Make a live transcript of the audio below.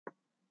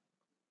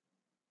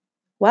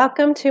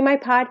Welcome to my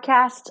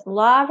podcast,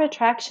 Law of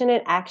Attraction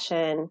in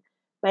Action.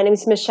 My name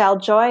is Michelle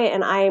Joy,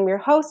 and I am your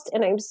host,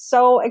 and I'm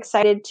so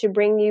excited to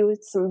bring you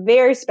some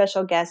very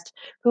special guests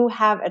who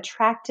have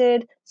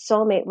attracted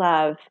soulmate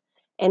love.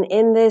 And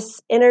in this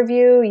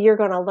interview, you're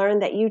going to learn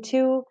that you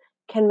too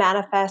can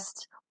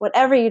manifest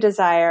whatever you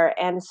desire,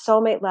 and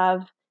soulmate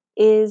love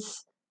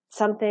is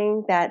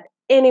something that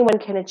anyone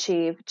can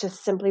achieve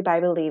just simply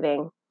by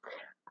believing.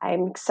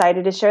 I'm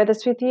excited to share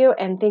this with you,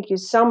 and thank you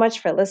so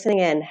much for listening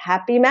in.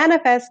 Happy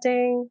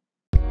manifesting!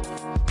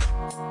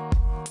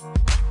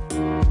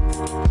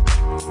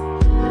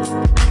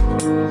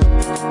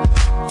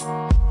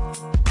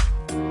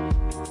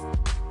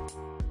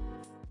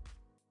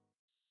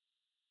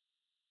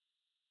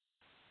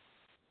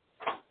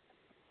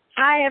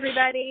 Hi,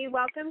 everybody.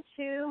 Welcome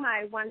to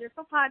my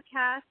wonderful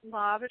podcast,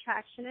 Law of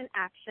Attraction in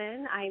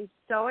Action. I'm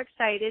so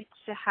excited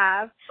to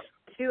have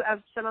two of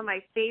some of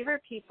my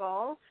favorite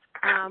people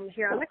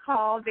here on the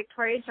call,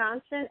 Victoria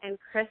Johnson and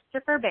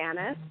Christopher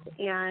Banas.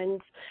 And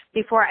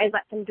before I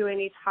let them do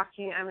any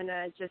talking, I'm going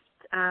to just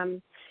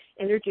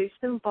introduce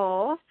them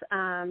both.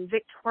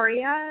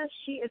 Victoria,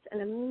 she is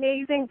an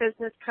amazing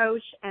business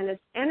coach and is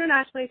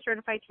internationally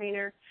certified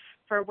trainer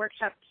for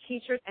workshop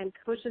teachers and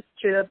coaches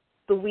through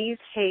the Louise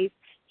Hayes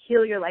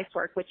Heal Your Life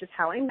work, which is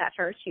how I met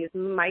her. She is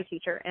my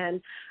teacher,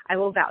 and I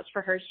will vouch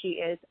for her. She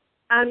is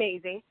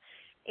amazing.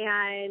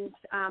 And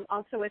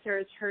also with her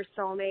is her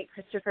soulmate,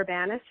 Christopher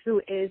Banas, who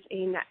is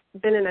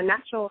been in the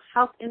natural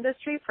health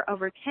industry for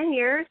over 10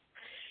 years,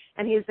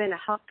 and he's been a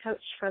health coach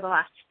for the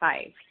last 5.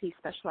 He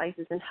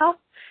specializes in health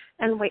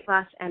and weight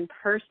loss and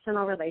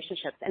personal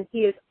relationships, and he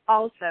is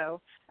also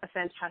a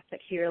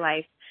fantastic Heal Your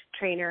Life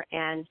trainer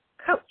and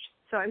coach.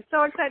 So I'm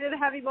so excited to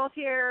have you both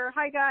here.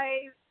 Hi,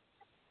 guys.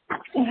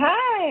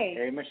 Hi.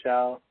 Hey,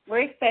 Michelle.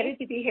 We're excited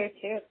to be here,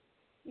 too.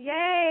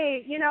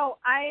 Yay.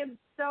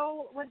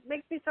 What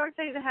makes me so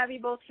excited to have you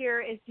both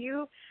here is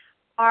you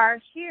are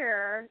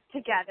here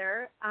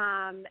together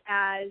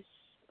as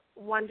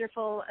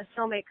wonderful a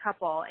soulmate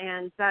couple,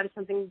 and that is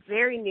something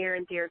very near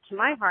and dear to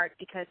my heart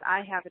because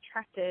I have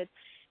attracted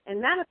and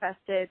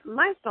manifested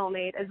my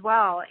soulmate as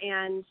well.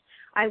 And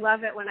I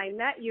love it when I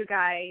met you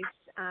guys,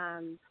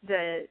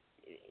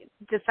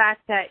 the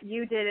fact that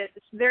you did it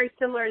very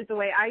similar to the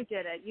way I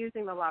did it,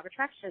 using the law of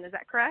attraction. Is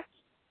that correct?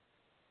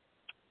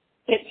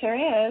 It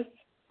sure is.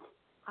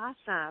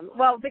 Awesome.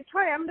 Well,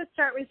 Victoria, I'm going to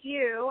start with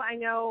you. I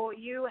know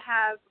you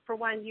have, for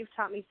one, you've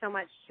taught me so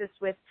much just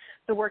with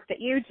the work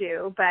that you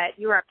do, but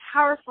you are a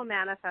powerful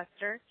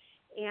manifester.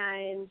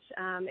 And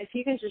if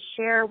you can just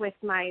share with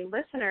my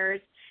listeners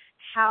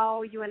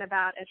how you went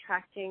about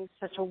attracting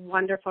such a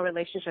wonderful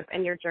relationship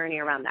and your journey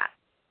around that.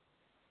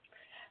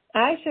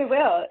 I sure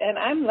will. And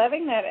I'm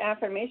loving that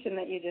affirmation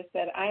that you just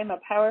said. I am a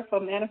powerful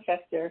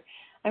manifester.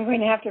 I'm going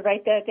to have to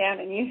write that down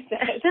and use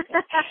that.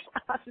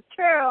 That's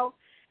true.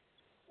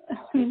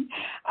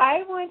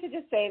 I wanted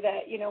to say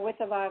that, with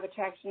the law of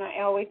attraction,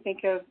 I always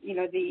think of,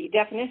 the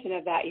definition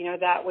of that,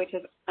 that which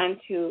is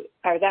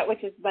that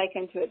which is like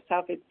unto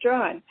itself is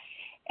drawn.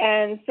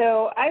 And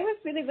so I was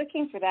really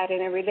looking for that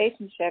in a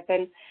relationship.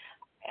 And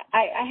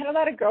I had a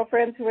lot of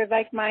girlfriends who were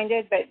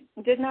like-minded,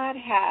 but did not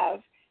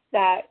have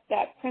that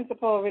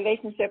principal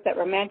relationship, that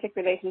romantic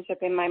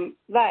relationship in my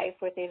life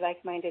with a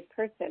like-minded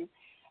person.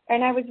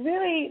 And I was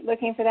really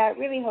looking for that,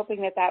 really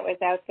hoping that was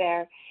out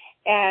there.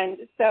 And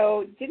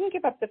so didn't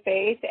give up the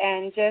faith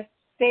and just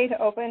stayed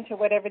open to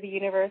whatever the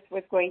universe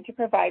was going to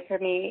provide for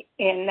me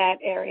in that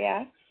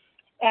area.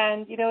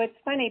 And, it's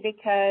funny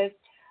because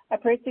a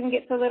person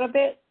gets a little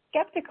bit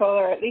skeptical,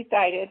 or at least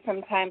I did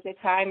from time to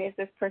time. Is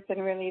this person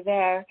really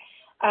there?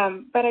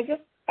 But I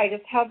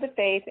just held the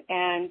faith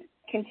and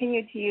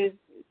continued to use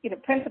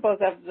principles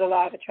of the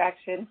law of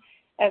attraction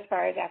as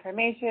far as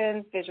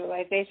affirmations,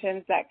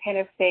 visualizations, that kind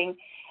of thing.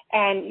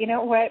 And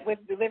what was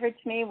delivered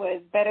to me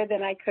was better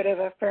than I could have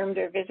affirmed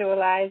or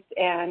visualized.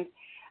 And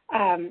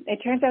it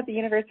turns out the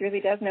universe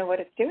really does know what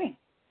it's doing.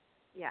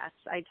 Yes,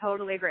 I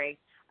totally agree.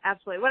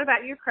 Absolutely. What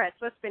about you, Chris?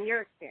 What's been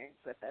your experience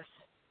with this?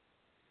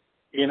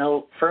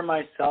 For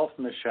myself,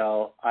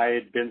 Michelle, I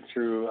had been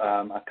through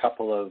a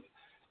couple of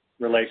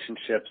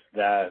relationships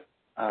that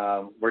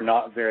were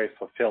not very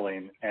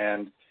fulfilling.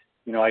 And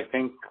I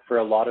think for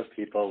a lot of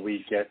people,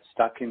 we get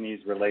stuck in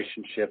these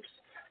relationships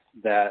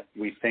that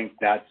we think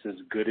that's as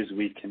good as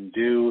we can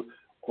do,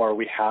 or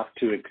we have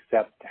to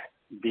accept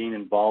being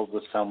involved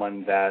with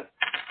someone that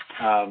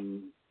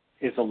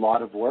is a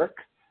lot of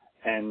work.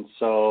 And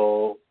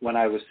so when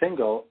I was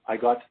single, I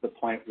got to the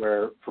point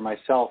where for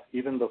myself,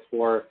 even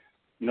before,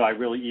 I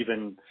really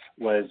even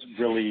was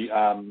really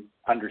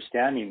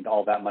understanding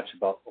all that much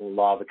about the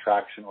law of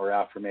attraction or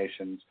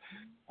affirmations,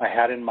 I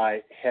had in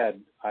my head,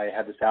 I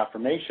had this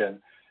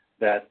affirmation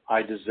that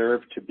I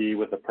deserve to be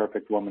with a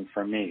perfect woman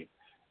for me.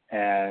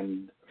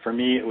 And for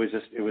me, it was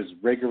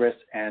rigorous,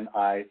 and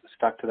I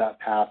stuck to that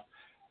path.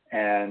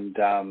 And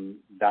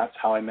that's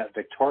how I met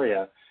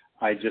Victoria.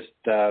 I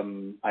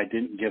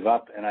didn't give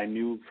up, and I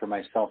knew for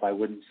myself I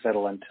wouldn't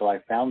settle until I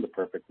found the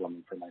perfect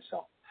woman for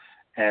myself.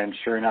 And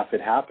sure enough,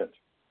 it happened.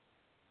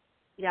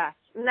 Yes.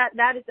 And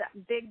that is a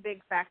big,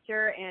 big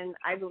factor. And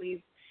I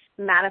believe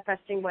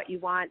manifesting what you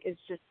want is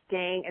just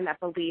staying in that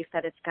belief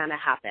that it's going to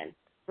happen,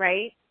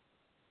 right?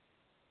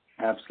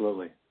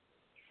 Absolutely.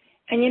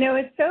 And, you know,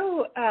 it's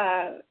so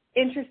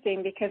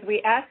interesting because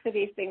we ask for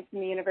these things from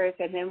the universe,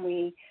 and then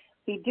we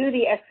do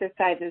the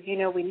exercises. You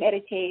know, we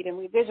meditate and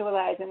we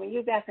visualize and we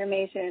use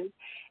affirmations,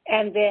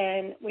 and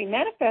then we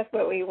manifest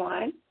what we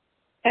want,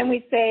 and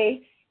we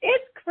say,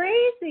 it's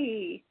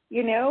crazy,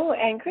 you know,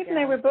 and Chris and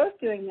I were both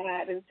doing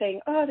that and saying,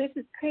 oh, this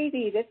is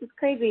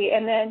crazy,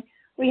 and then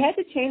we had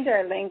to change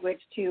our language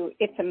to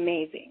it's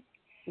amazing.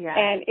 Yeah.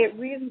 And it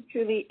really,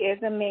 truly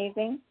is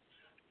amazing.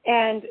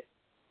 And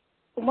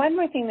one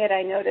more thing that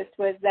I noticed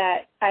was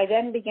that I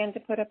then began to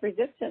put up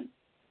resistance.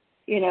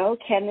 You know,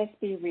 can this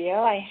be real?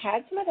 I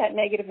had some of that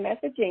negative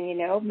messaging, you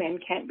know, men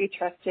can't be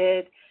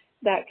trusted,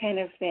 that kind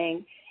of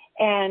thing.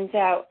 And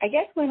I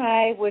guess when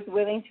I was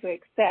willing to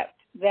accept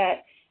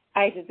that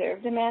I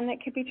deserved a man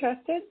that could be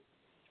trusted,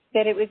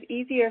 that it was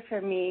easier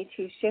for me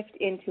to shift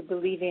into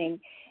believing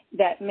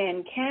that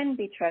men can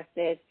be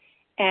trusted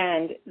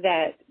and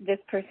that this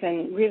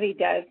person really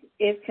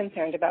is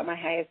concerned about my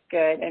highest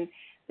good, and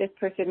this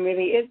person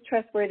really is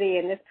trustworthy,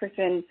 and this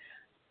person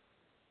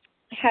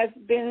has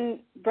been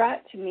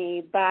brought to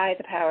me by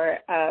the power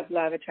of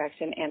law of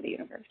attraction and the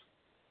universe.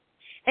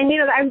 And, you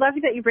know, I love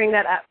that you bring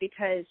that up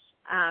because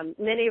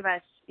many of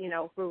us, you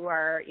know, who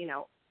are, you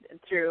know,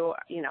 through,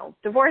 you know,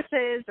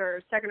 divorces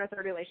or second or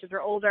third relationships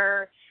or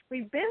older,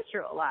 we've been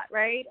through a lot,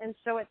 right? And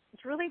so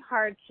it's really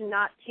hard to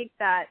not take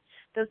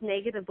those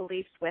negative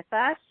beliefs with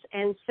us.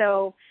 And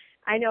so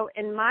I know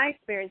in my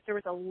experience, there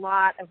was a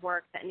lot of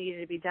work that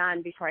needed to be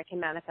done before I can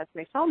manifest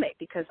my soulmate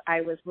because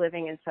I was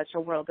living in such a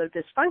world of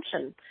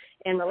dysfunction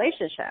in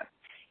relationship.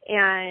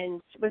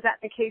 And was that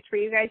the case for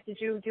you guys? Did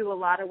you do a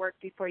lot of work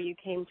before you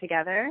came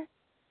together?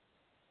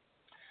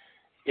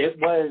 It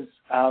was,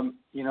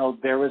 you know,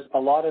 there was a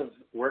lot of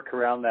work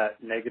around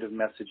that negative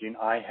messaging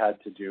I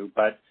had to do.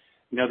 But,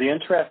 you know, the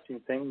interesting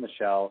thing,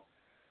 Michelle,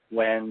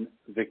 when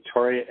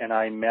Victoria and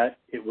I met,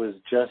 it was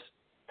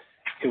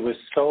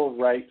so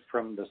right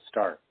from the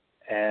start.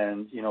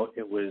 And, you know,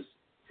 it was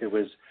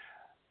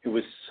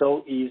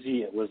so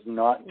easy. It was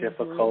not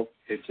difficult.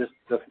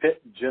 The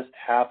fit just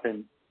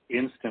happened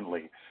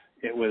instantly.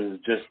 It was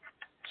just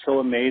so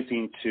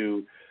amazing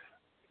to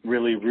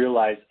really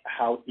realize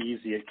how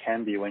easy it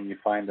can be when you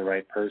find the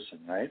right person,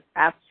 right?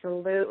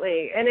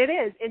 Absolutely. And it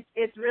is.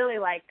 It's really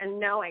like a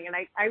knowing. And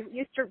I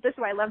used to, this is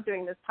why I love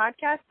doing this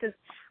podcast, because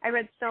I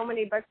read so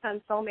many books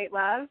on soulmate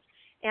love,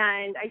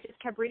 and I just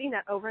kept reading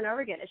that over and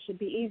over again. It should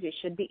be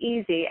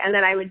easy. And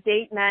then I would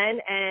date men,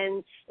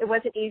 and it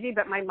wasn't easy,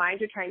 but my mind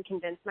would try and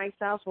convince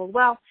myself,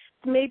 well,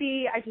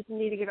 maybe I just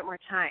need to give it more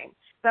time.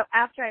 But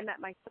after I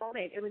met my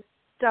soulmate, it was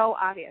so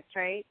obvious,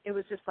 right? It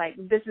was just like,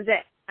 this is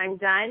it. I'm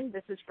done.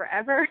 This is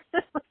forever.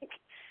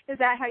 Is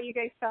that how you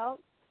guys felt?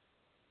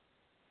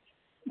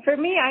 For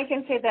me, I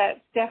can say that's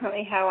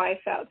definitely how I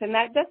felt. And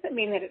that doesn't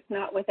mean that it's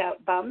not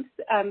without bumps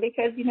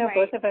because, you know, right.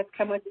 Both of us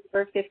come with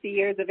over 50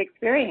 years of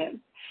experience.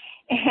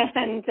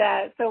 And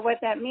so what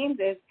that means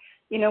is,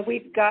 you know,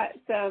 we've got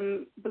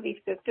some belief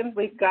systems,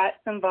 we've got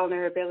some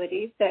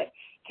vulnerabilities that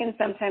can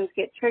sometimes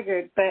get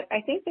triggered. But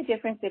I think the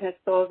difference in a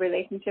soul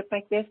relationship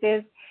like this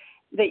is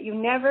that you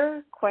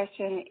never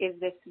question, is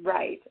this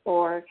right?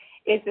 Or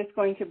is this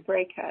going to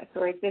break us?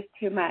 Or is this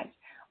too much?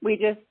 We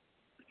just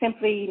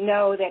simply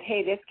know that,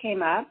 hey, this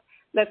came up.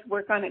 Let's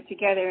work on it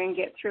together and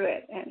get through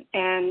it.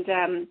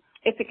 And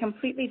it's a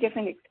completely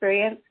different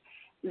experience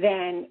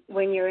than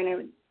when you're in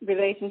a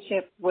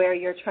relationship where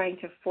you're trying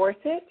to force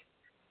it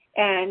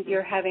and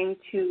you're having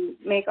to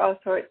make all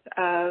sorts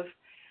of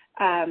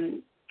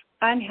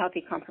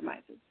unhealthy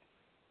compromises.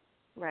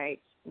 Right.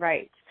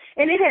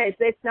 And it is.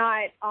 It's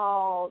not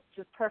all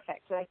just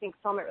perfect. So I think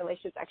soulmate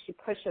relationships actually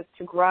push us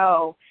to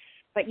grow,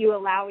 but you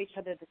allow each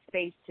other the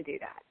space to do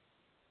that,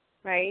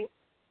 right?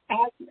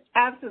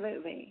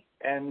 Absolutely.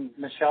 And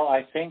Michelle,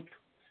 I think,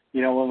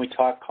 you know, when we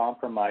talk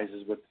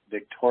compromises with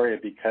Victoria,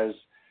 because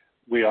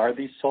we are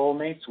these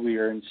soulmates, we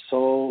are in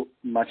so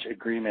much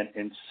agreement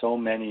in so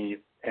many,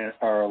 and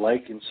are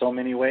alike in so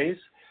many ways,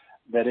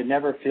 that it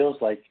never feels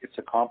like it's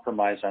a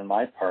compromise on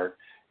my part.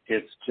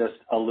 It's just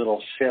a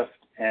little shift,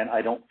 and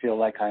I don't feel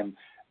like I'm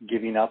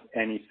giving up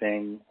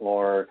anything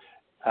or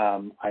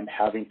I'm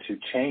having to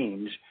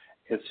change.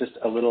 It's just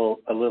a little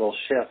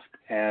shift,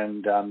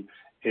 and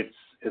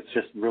it's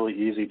just really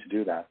easy to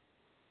do that.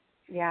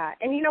 Yeah,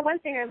 and you know, one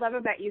thing I love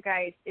about you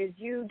guys is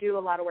you do a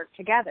lot of work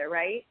together,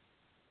 right?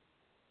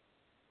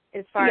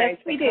 As far as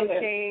the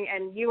coaching,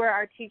 and you were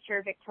our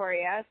teacher,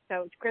 Victoria,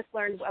 so Chris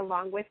learned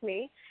along with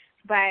me.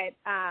 But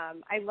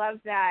I love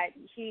that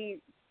you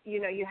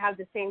have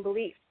the same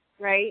beliefs,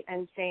 right,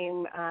 and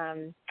same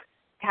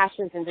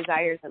passions and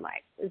desires in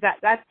life.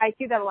 I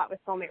see that a lot with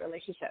soulmate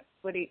relationships.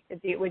 Would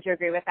you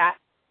agree with that?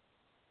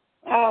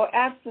 Oh,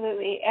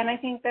 absolutely. And I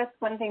think that's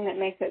one thing that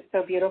makes it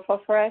so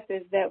beautiful for us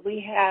is that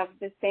we have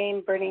the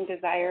same burning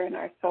desire in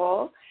our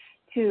soul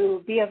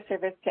to be of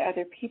service to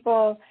other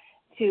people,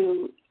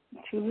 to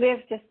live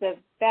just the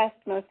best,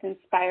 most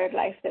inspired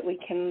life that we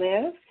can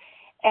live,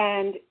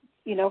 and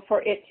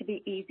for it to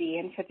be easy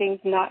and for things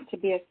not to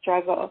be a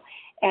struggle.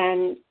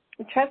 And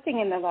trusting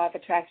in the law of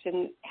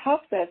attraction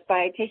helps us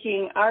by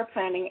taking our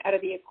planning out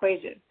of the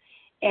equation,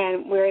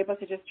 and we're able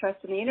to just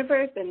trust in the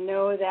universe and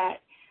know that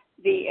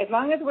as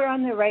long as we're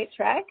on the right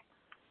track,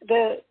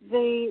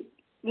 the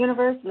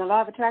universe and the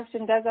law of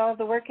attraction does all of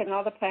the work and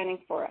all the planning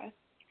for us.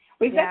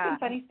 We've got some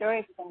funny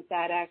stories about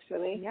that,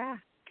 actually. Yeah.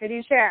 Could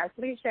you share?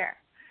 Please share.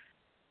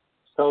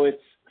 So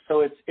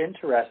it's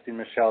interesting,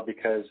 Michelle,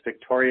 because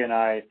Victoria and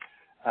I,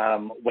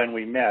 when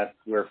we met,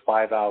 we're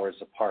 5 hours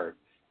apart.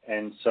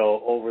 And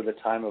so over the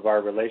time of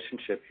our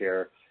relationship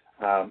here,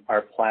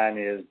 our plan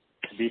is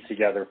to be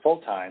together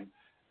full time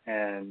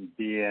and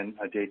be in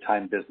a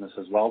daytime business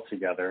as well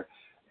together.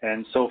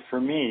 And so for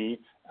me,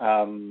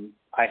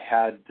 I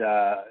have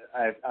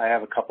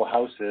a couple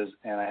houses,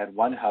 and I had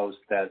one house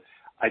that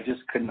I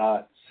just could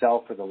not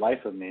sell for the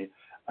life of me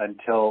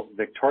until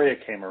Victoria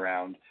came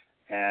around,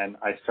 and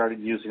I started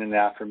using an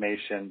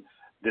affirmation,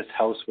 this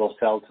house will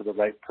sell to the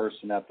right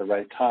person at the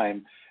right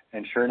time.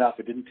 And sure enough,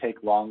 it didn't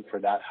take long for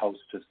that house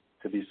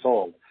to be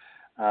sold.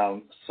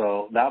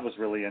 So that was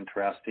really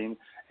interesting.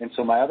 And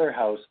so my other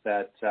house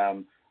that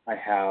I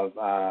have,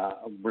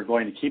 we're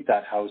going to keep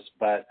that house,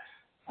 but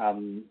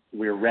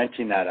we're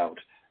renting that out.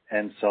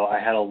 And so I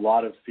had a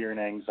lot of fear and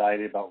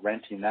anxiety about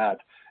renting that.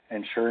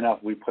 And sure enough,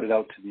 we put it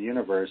out to the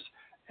universe,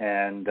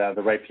 and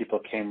the right people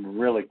came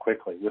really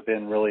quickly,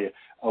 within really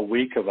a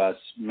week of us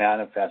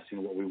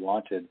manifesting what we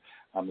wanted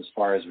as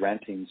far as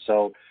renting.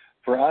 So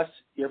for us,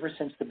 ever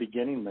since the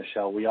beginning,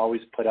 Michelle, we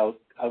always put out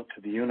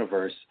to the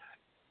universe.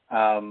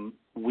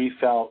 We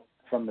felt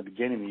from the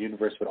beginning the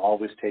universe would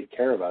always take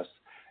care of us,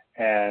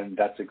 and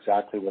that's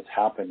exactly what's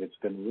happened. It's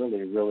been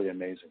really, really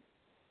amazing.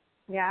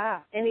 Yeah.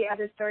 Any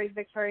other stories,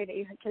 Victoria, that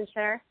you can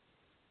share?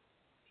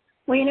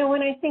 Well,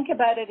 when I think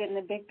about it in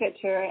the big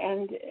picture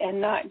and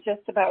not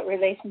just about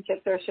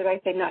relationships, or should I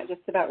say not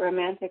just about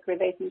romantic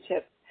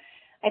relationships,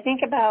 I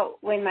think about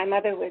when my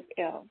mother was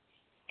ill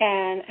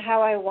and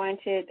how I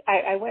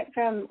went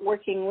from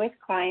working with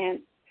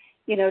clients,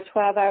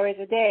 12 hours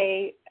a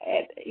day,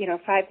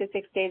 5 to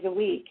 6 days a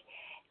week,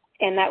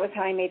 and that was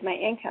how I made my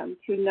income,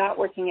 to not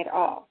working at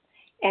all.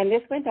 And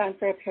this went on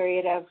for a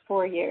period of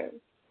 4 years.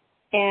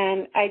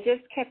 And I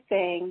just kept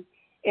saying,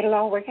 it'll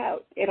all work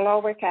out. It'll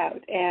all work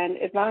out. And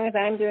as long as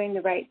I'm doing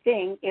the right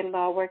thing, it'll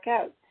all work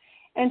out.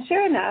 And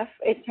sure enough,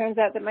 it turns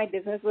out that my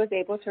business was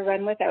able to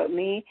run without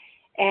me.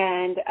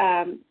 And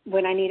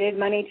when I needed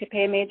money to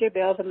pay a major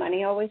bill, the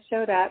money always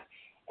showed up.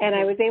 And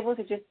I was able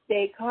to just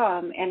stay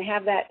calm and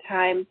have that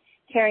time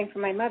caring for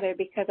my mother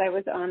because I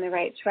was on the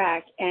right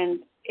track and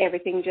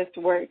everything just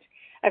worked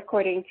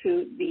according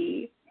to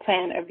the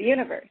plan of the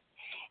universe.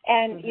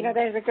 And,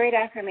 there's a great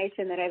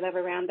affirmation that I love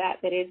around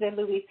that is a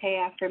Louise Hay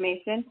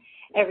affirmation.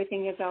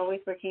 Everything is always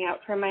working out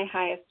for my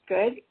highest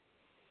good.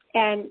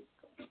 And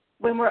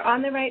when we're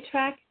on the right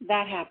track,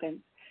 that happens.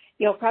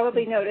 You'll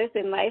probably notice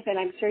in life, and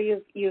I'm sure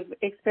you've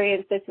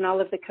experienced this in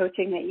all of the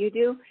coaching that you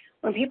do,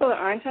 when people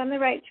aren't on the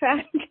right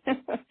track,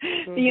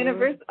 the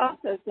universe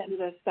also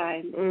sends us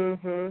signs.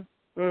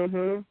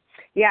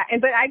 Yeah,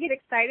 but I get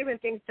excited when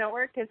things don't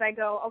work because I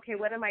go, okay,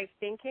 what am I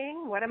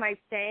thinking? What am I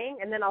saying?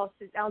 And then I'll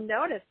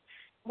notice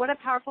what a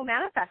powerful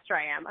manifestor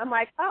I am. I'm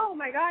like, oh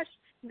my gosh,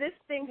 this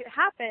thing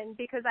happened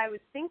because I was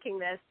thinking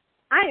this.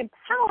 I am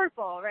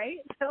powerful, right?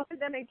 So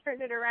then I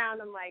turn it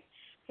around. I'm like,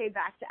 okay,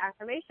 back to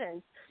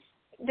affirmations.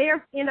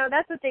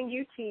 That's the thing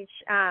you teach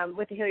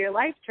with the Heal Your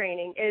Life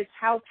training is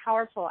how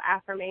powerful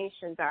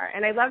affirmations are.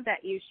 And I love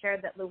that you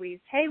shared that Louise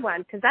Hay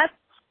one because that's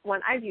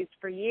one I've used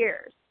for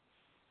years.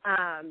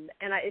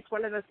 It's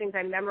one of those things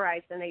I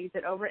memorized and I use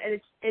it over, and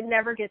it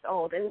never gets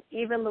old. And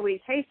even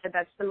Louise Hay said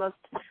that's the most.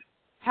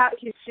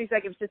 She's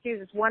like, if just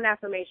uses one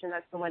affirmation,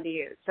 that's the one to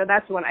use. So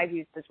that's the one I've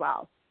used as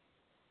well.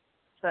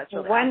 So that's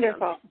really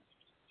wonderful. Awesome.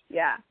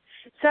 Yeah.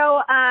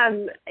 So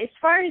as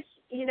far as,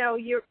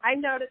 I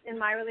noticed in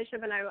my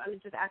relationship, and I'm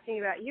just asking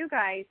about you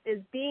guys,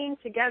 is being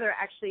together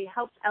actually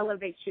helps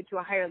elevate you to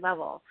a higher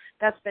level.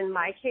 That's been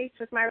my case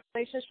with my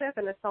relationship,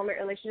 and the soulmate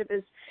relationship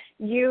is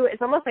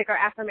it's almost like our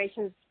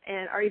affirmations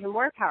are even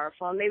more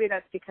powerful. And maybe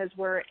that's because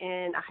we're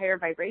in a higher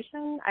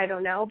vibration. I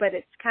don't know, but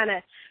it's kind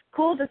of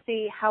cool to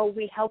see how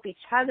we help each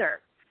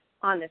other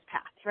on this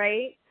path,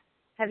 right?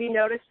 Have you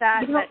noticed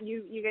that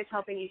you guys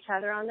helping each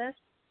other on this?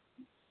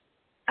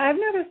 I've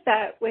noticed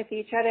that with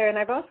each other, and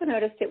I've also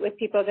noticed it with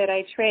people that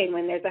I train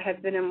when there's a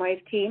husband and wife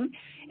team.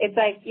 It's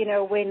like,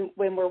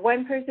 when we're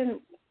one person,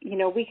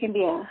 we can be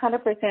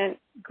 100%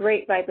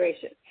 great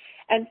vibration.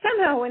 And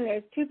somehow when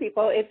there's two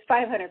people, it's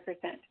 500%.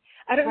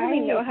 I don't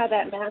really know how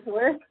that math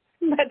works,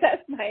 but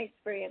that's my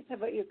experience. How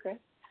about you, Chris?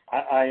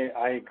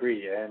 I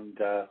agree. And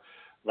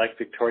like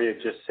Victoria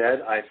just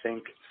said, I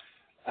think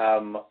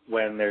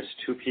when there's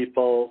two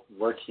people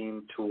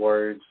working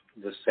towards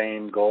the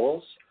same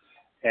goals,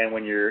 and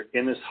when you're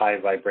in this high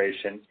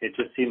vibration, it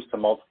just seems to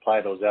multiply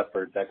those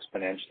efforts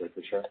exponentially,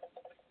 for sure.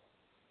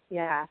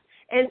 Yeah.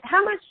 And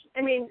how much,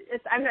 I mean,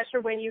 I'm not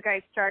sure when you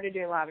guys started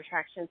doing Law of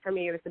Attraction. For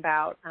me, it was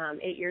about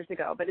 8 years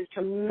ago, but it's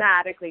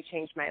dramatically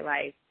changed my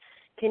life.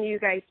 Can you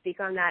guys speak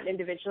on that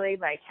individually,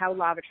 like how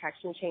Law of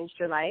Attraction changed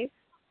your life?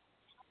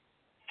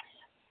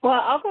 Well,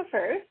 I'll go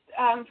first.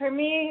 For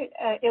me,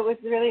 it was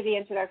really the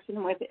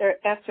introduction with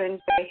Esther and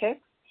Joy Hicks.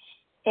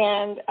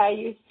 And I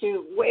used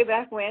to, way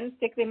back when,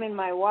 stick them in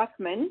my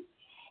Walkman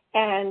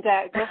and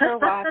go for a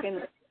walk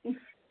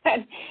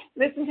and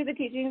listen to the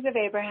teachings of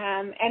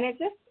Abraham. And it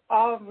just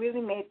all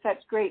really made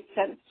such great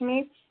sense to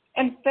me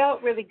and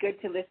felt really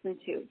good to listen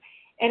to.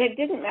 And it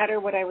didn't matter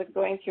what I was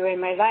going through in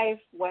my life,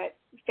 what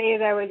phase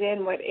I was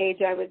in, what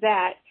age I was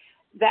at,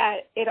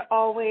 that it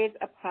always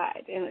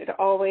applied and it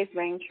always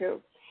rang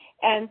true.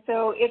 And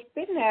so it's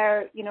been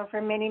there, you know,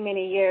 for many,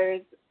 many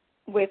years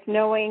with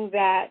knowing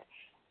that,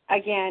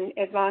 again,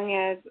 as long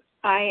as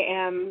I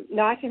am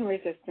not in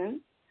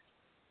resistance,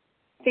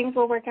 things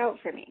will work out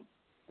for me.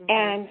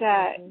 Mm-hmm.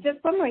 And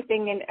just one more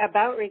thing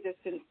about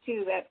resistance,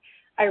 too, that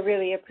I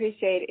really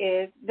appreciate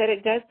is that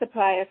it does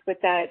supply us with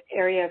that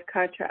area of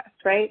contrast,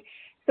 right?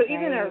 So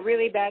even a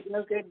really bad,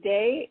 no good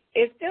day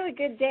is still a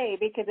good day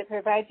because it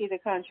provides you the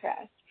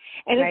contrast.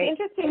 And it's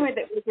interesting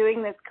that we're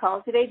doing this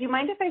call today. Do you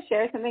mind if I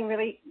share something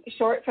really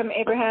short from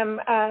Abraham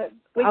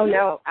with you? Oh,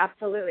 no,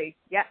 absolutely.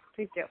 Yeah,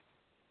 please do.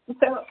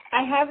 So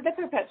I have the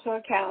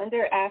perpetual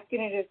calendar, Ask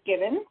and It Is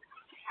Given.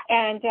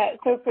 And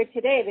so for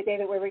today, the day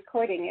that we're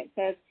recording, it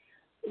says,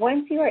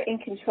 once you are in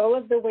control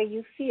of the way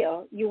you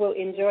feel, you will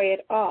enjoy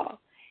it all.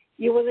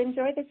 You will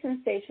enjoy the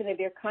sensation of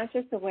your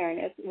conscious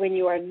awareness when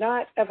you are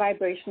not a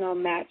vibrational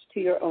match to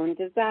your own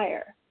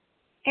desire.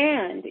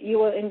 And you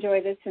will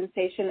enjoy the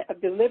sensation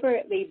of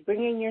deliberately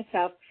bringing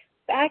yourself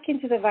back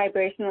into the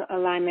vibrational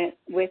alignment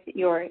with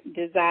your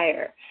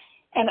desire.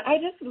 And I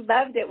just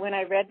loved it when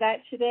I read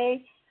that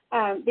today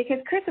because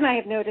Chris and I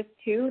have noticed,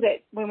 too, that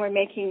when we're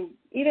making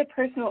either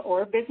personal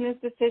or business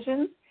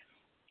decisions,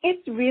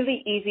 it's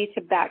really easy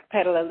to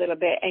backpedal a little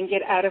bit and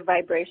get out of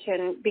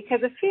vibration because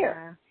of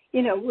fear.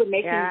 You know, we're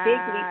making big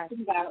leaps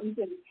and bounds,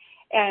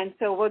 and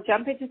so we'll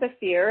jump into the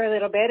fear a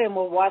little bit, and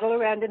we'll waddle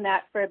around in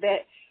that for a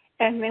bit,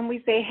 and then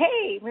we say,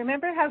 hey,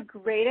 remember how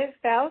great it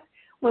felt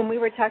when we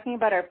were talking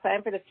about our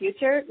plan for the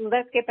future?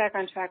 Let's get back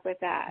on track with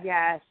that.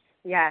 Yes.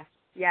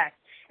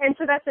 And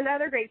so that's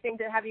another great thing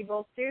to have you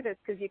both do this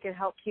because you can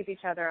help keep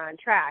each other on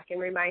track and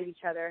remind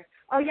each other,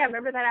 oh, yeah,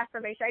 remember that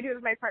affirmation? I do it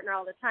with my partner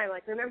all the time.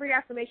 Like, remember your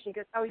affirmation? He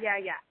goes, oh, yeah.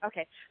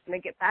 Okay, I'm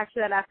going to get back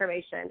to that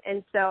affirmation.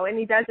 And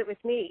he does it with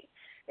me.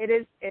 It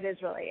is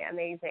really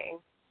amazing.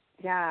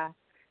 Yeah.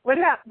 What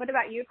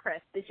about you, Chris?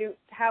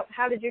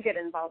 How did you get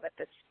involved with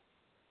this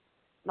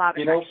Law of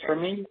Attraction?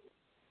 You know,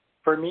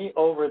 for me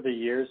over the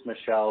years,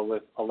 Michelle,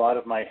 with a lot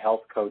of my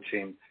health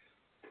coaching,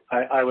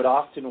 I would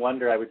often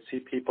wonder, I would see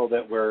people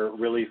that were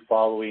really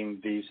following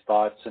these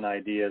thoughts and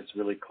ideas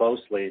really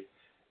closely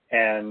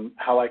and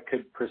how I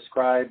could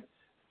prescribe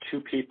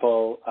to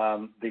people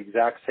the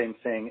exact same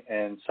thing,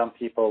 and some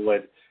people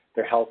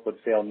their health would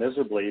fail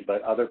miserably,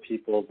 but other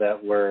people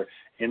that were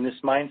in this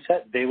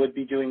mindset, they would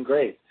be doing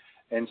great.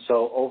 And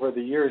so over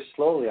the years,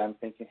 slowly, I'm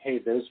thinking, hey,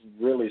 there's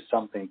really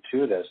something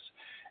to this.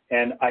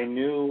 And I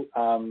knew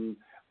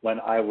when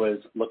I was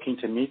looking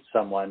to meet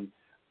someone,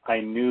 I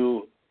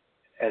knew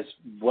as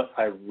what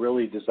I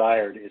really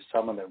desired is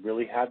someone that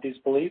really had these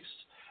beliefs,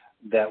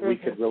 that we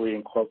could really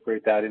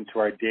incorporate that into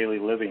our daily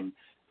living.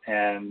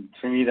 And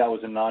for me, that was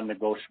a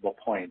non-negotiable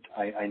point.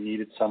 I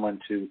needed someone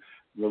to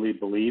really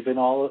believe in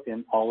all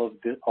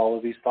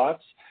of these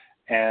thoughts.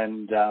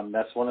 And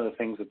that's one of the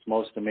things that's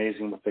most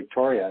amazing with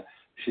Victoria.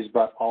 She's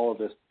brought all of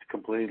this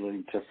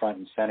completely to front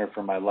and center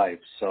for my life.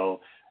 So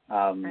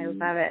I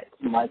love it.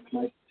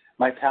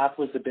 My path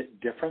was a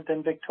bit different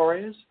than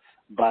Victoria's,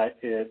 but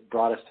it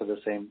brought us to the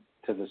same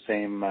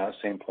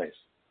place.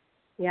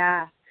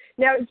 Yeah.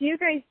 Now, do you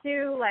guys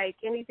do like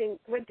any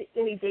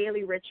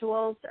daily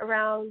rituals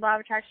around Law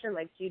of Attraction?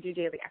 Like, do you do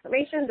daily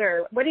affirmations,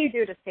 or what do you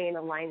do to stay in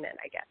alignment?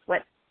 I guess.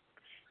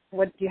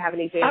 What do you have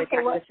any daily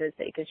practices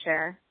that you could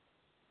share?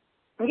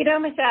 You know,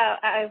 Michelle,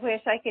 I wish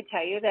I could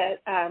tell you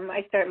that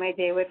I start my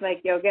day with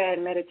like yoga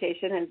and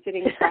meditation and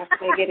sitting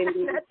cross-legged and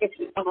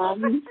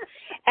doing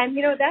and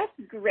you know, that's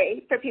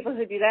great for people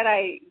who do that.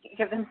 I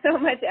give them so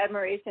much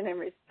admiration and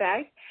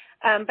respect,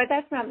 but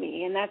that's not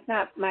me and that's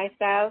not my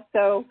style.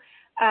 So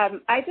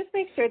I just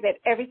make sure that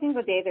every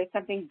single day there's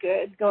something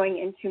good going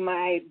into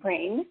my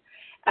brain,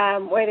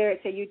 whether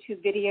it's a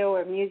YouTube video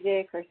or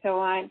music or so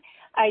on.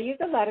 I use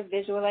a lot of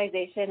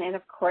visualization and,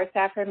 of course,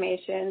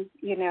 affirmations,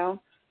 you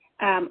know.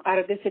 Out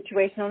of this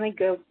situation, only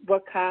good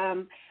will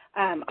come,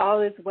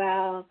 all is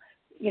well,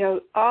 you know,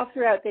 all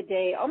throughout the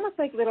day, almost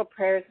like little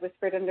prayers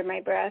whispered under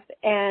my breath,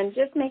 and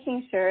just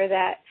making sure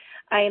that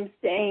I am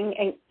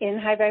staying in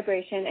high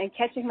vibration and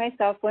catching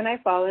myself when I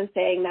fall and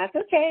saying, that's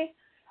okay.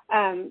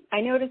 I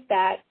noticed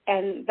that,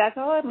 and that's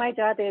all my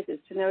job is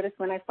to notice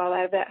when I fall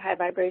out of that high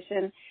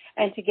vibration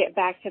and to get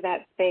back to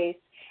that space.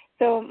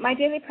 So my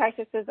daily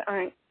practices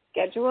aren't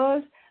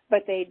scheduled,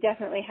 but they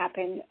definitely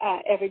happen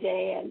every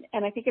day.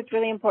 And I think it's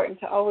really important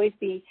to always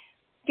be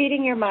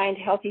feeding your mind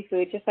healthy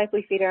food, just like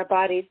we feed our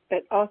bodies,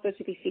 but also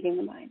to be feeding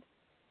the mind.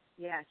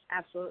 Yes,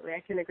 absolutely.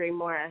 I couldn't agree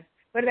more.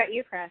 What about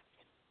you, Chris?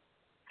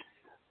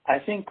 I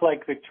think,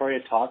 like Victoria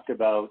talked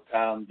about,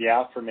 the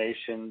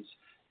affirmations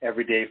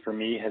every day for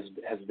me has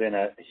been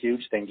a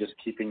huge thing, just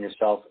keeping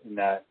yourself in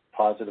that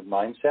positive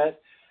mindset.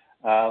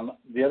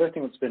 The other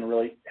thing that's been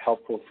really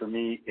helpful for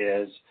me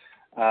is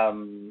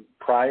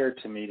prior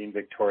to meeting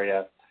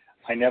Victoria,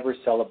 I never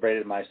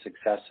celebrated my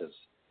successes.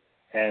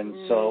 And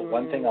so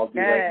one thing I'll do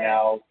right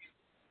now,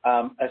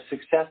 a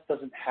success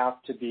doesn't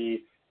have to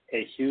be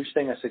a huge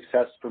thing. A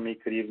success for me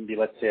could even be,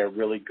 let's say, a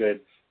really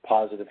good,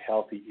 positive,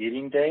 healthy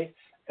eating day.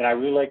 And I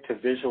really like to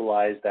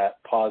visualize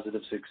that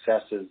positive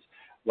successes,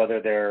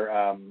 whether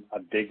they're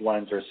big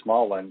ones or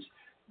small ones,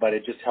 but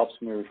it just helps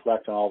me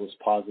reflect on all those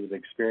positive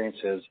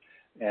experiences.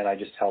 And it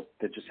just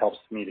helps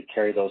me to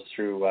carry those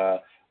through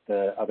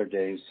the other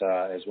days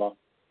as well.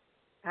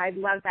 I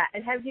love that.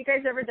 And have you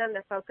guys ever done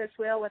the focus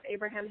wheel with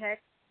Abraham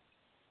Hicks?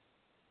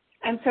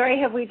 I'm sorry,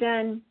 have we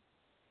done?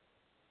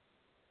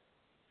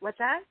 What's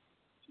that?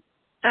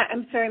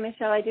 I'm sorry,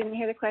 Michelle, I didn't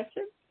hear the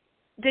question.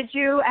 Have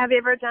you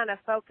ever done a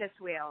focus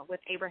wheel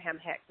with Abraham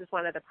Hicks? Is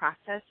one of the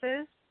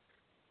processes?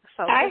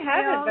 I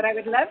haven't, but I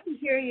would love to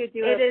hear you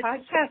do a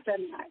podcast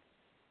on that.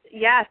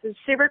 Yes, it's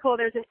super cool.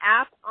 There's an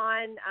app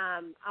on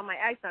my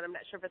iPhone. I'm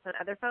not sure if it's on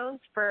other phones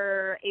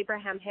for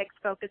Abraham Hicks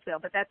Focus Wheel,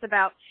 but that's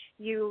about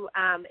you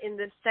in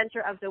the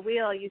center of the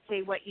wheel. You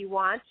say what you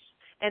want,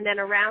 and then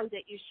around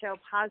it you show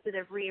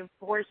positive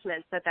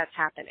reinforcements that that's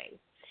happening.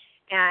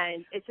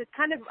 And it's just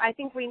kind of, I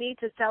think we need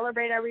to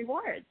celebrate our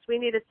rewards. We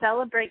need to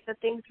celebrate the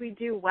things we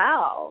do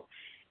well.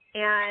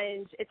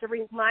 And it's a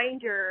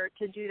reminder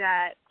to do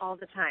that all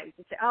the time,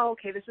 to say, oh,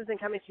 okay, this isn't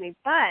coming to me,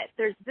 but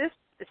there's this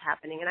is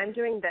happening, and I'm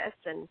doing this.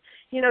 And,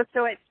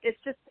 so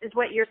it's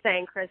what you're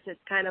saying, Chris. It's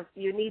kind of,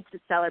 you need to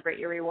celebrate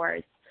your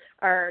rewards,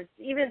 or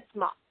even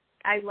small.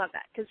 I love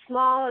that, because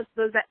small,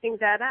 that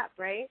things add up,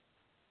 right?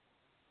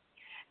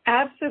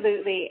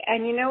 Absolutely.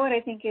 And you know what I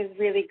think is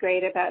really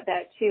great about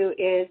that, too,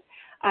 is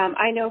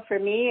I know for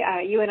me,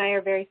 you and I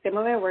are very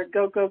similar. We're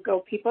go, go, go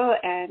people,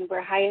 and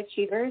we're high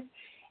achievers.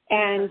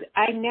 And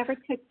I never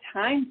took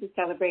time to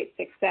celebrate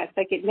success.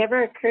 Like, it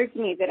never occurred to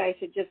me that I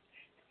should just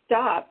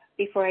stop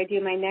before I do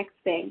my next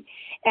thing.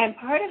 And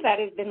part of that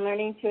has been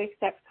learning to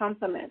accept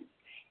compliments.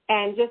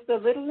 And just the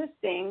littlest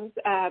things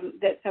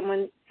that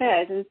someone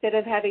says, instead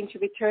of having to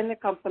return the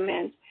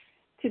compliment,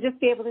 to just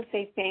be able to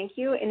say thank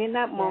you. And in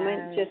that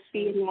moment, just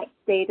be in that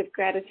state of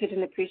gratitude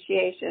and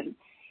appreciation.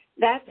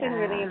 That's been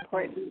really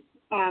important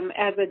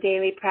as a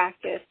daily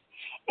practice.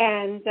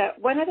 And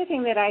one other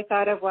thing that I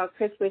thought of while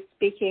Chris was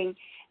speaking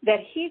that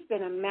he's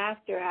been a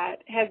master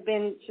at has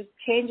been just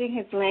changing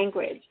his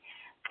language.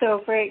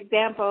 So, for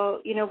example,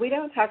 we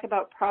don't talk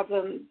about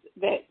problems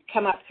that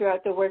come up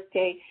throughout the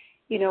workday.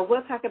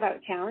 We'll talk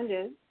about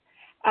challenges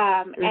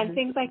and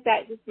things like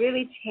that, just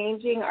really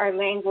changing our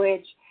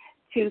language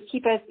to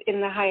keep us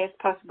in the highest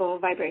possible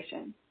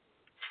vibration.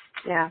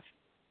 Yeah,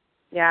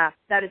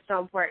 that is so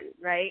important,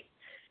 right?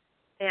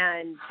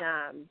 And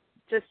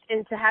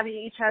and to have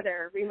each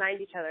other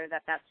remind each other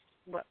that that's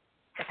what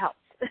it helps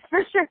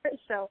for sure.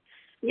 So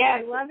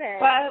I love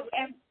it. Well,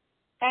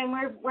 and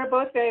we're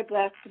both very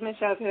blessed,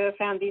 Michelle, to have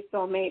found these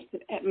soulmates,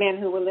 men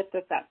who will lift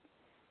us up.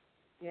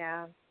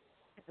 Yeah,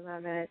 I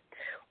love it.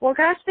 Well,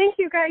 gosh, thank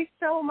you guys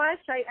so much.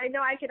 I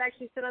know I could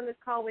actually sit on this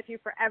call with you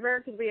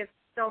forever because we have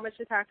so much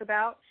to talk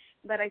about,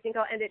 but I think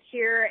I'll end it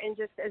here. And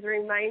just as a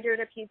reminder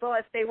to people,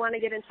 if they want to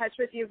get in touch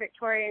with you,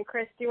 Victoria and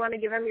Chris, do you want to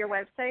give them your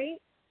website?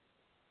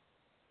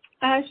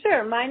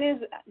 Sure. Mine is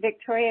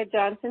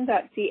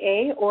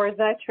victoriajohnson.ca or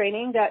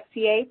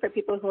thetraining.ca for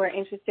people who are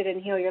interested in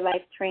Heal Your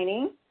Life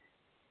training.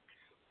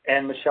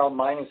 And Michelle,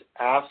 mine is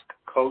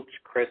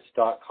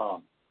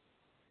askcoachchris.com.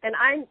 And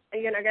I'm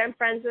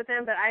friends with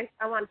them, but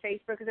I'm on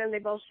Facebook with them. They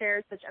both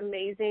share such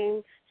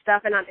amazing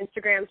stuff, and on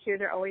Instagram too.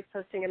 They're always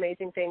posting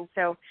amazing things.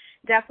 So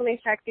definitely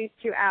check these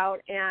two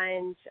out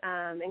and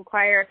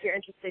inquire if you're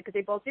interested, because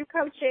they both do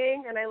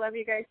coaching, and I love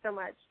you guys so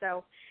much.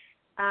 So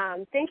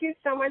thank you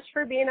so much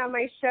for being on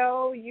my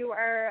show. You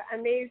are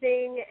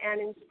amazing and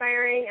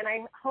inspiring, and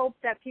I hope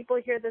that people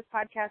hear this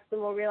podcast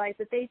and will realize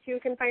that they too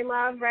can find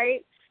love,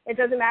 right? It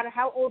doesn't matter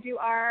how old you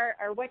are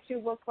or what you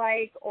look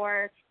like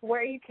or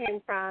where you came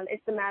from.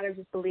 It's a matter of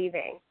just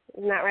believing.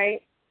 Isn't that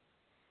right?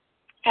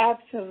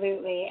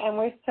 Absolutely, and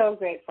we're so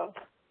grateful.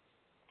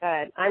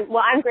 Good.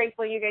 I'm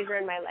grateful you guys are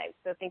in my life,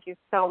 so thank you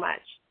so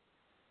much.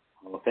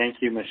 Well,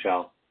 thank you,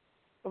 Michelle.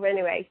 Well,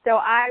 anyway, so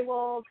I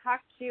will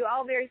talk to you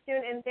all very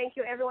soon, and thank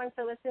you, everyone,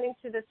 for listening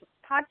to this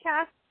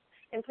podcast.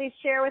 And please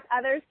share with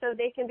others so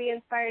they can be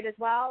inspired as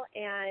well.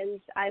 And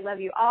I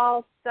love you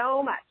all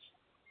so much.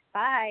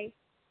 Bye.